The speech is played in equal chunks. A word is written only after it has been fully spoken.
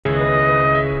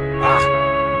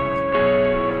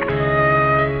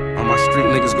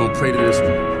just gonna pray to this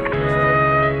one.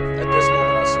 At this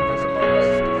moment, I submit for my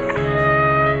life.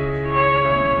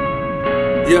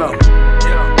 Yo.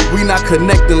 We not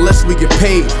connect unless we get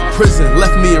paid. Prison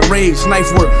left me enraged.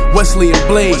 Knife work, Wesley and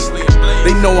Blade.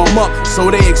 They know I'm up,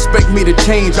 so they expect me to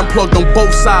change. I'm plugged on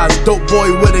both sides, dope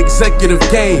boy with executive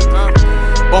game.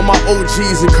 All my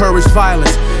OGs encourage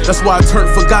violence. That's why I turn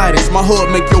for guidance. My hood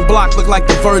make your block look like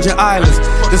the Virgin Islands.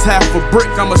 This half a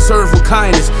brick, I'ma serve with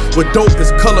kindness. With dope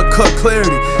is color cut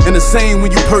clarity. And the same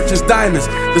when you purchase diamonds.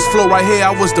 This flow right here,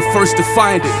 I was the first to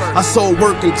find it. I sold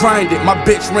work and grind it. My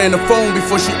bitch ran the phone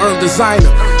before she earned designer.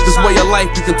 This way of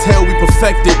life, you can tell we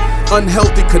perfected.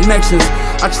 Unhealthy connections.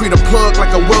 I treat a plug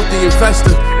like a wealthy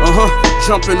investor.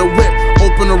 Jump in the whip,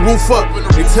 open the roof up.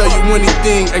 They tell you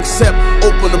anything except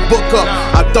open the book up.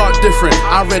 I thought different,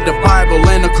 I read the Bible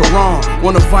and the Quran.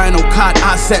 On a vinyl cot,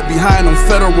 I sat behind on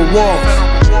federal walls.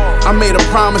 I made a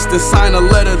promise to sign a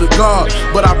letter to God,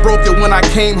 but I broke it when I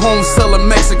came home selling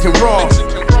Mexican raw.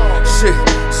 Shit,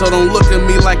 so don't look at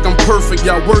me like I'm perfect.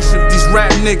 Y'all worship these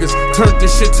rap niggas, turned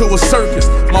this shit to a circus.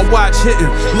 My watch hitting,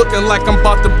 looking like I'm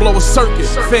about to blow a circuit.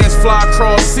 Fans fly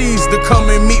across seas to come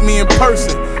and meet me in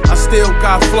person. I still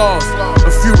got flaws,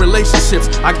 a few relationships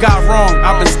I got wrong.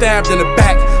 I've been stabbed in the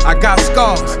back, I got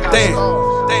scars. Damn.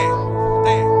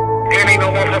 Ain't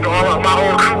no motherfucker all my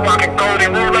whole crew rockin'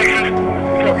 golden Rolexes.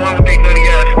 Fuck wrong with big nutty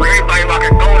ass. Everybody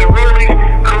rockin' golden Rollies.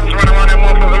 Crews running around that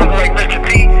motherfucker looking like Mr. T.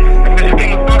 And Mr. T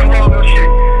was Buffalo and shit.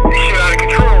 This shit out of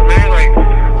control, man. Like,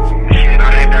 shit,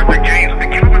 I had that Rick James with the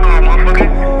Cuban on, motherfucker.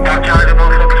 Got charging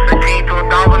motherfuckers 15 to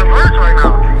 $1,000 a verse right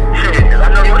now. Shit, I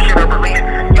know your shit up released.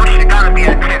 Your shit gotta be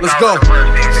at 10. Let's go.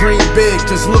 Dream big,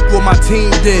 just look what my team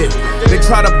did. They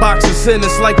try to box us in,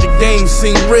 it's like the game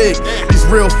seem rigged. These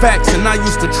real facts, and I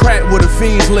used to trap where the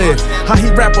fiends live. How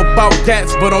he rap about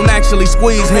gats, but don't actually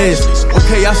squeeze heads.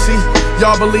 Okay, I see.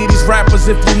 Y'all believe these rappers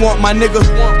if you want, my nigga.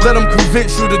 Let them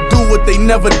convince you to do what they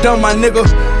never done, my nigga.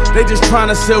 They just trying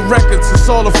to sell records, it's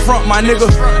all a front, my nigga.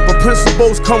 But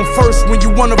principles come first when you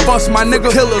wanna bust, my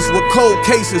nigga. Killers with cold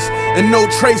cases and no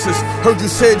traces. Heard you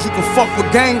said you can fuck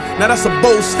with gang, now that's a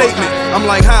bold statement. I'm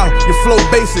like, how? Your flow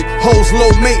basic, hoes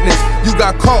low maintenance. You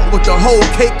got caught with the whole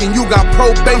cake and you got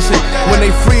probation. When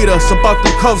they freed us about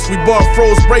the cuffs, we bought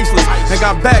froze bracelets. And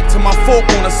got back to my folk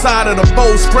on the side of the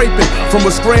bow scraping. From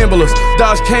a scramblers,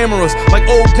 dodge cameras like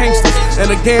old gangsters. And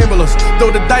the gamblers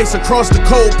throw the dice across the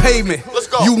cold pavement.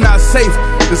 You not safe,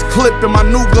 this clip in my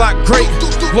new Glock great.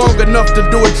 Long enough to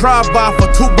do a drive-by for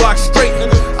 2 blocks straight.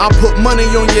 I'll put money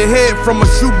on your head from a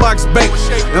shoebox bank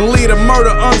and leave a murder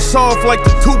unsolved like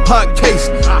the Tupac case.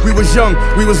 We was young,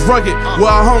 we was rugged,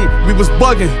 where I hung, we was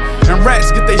bugging. And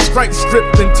rats get they stripes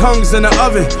stripped and tongues in the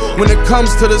oven. When it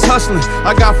comes to this hustling,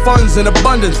 I got funds in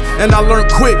abundance. And I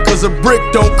learned quick, cause a brick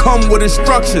don't come with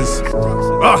instructions. You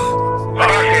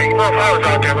know if I was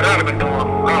out there, what I'd have been doing?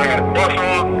 I had a bus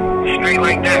on, straight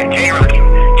like that, J-Rocky.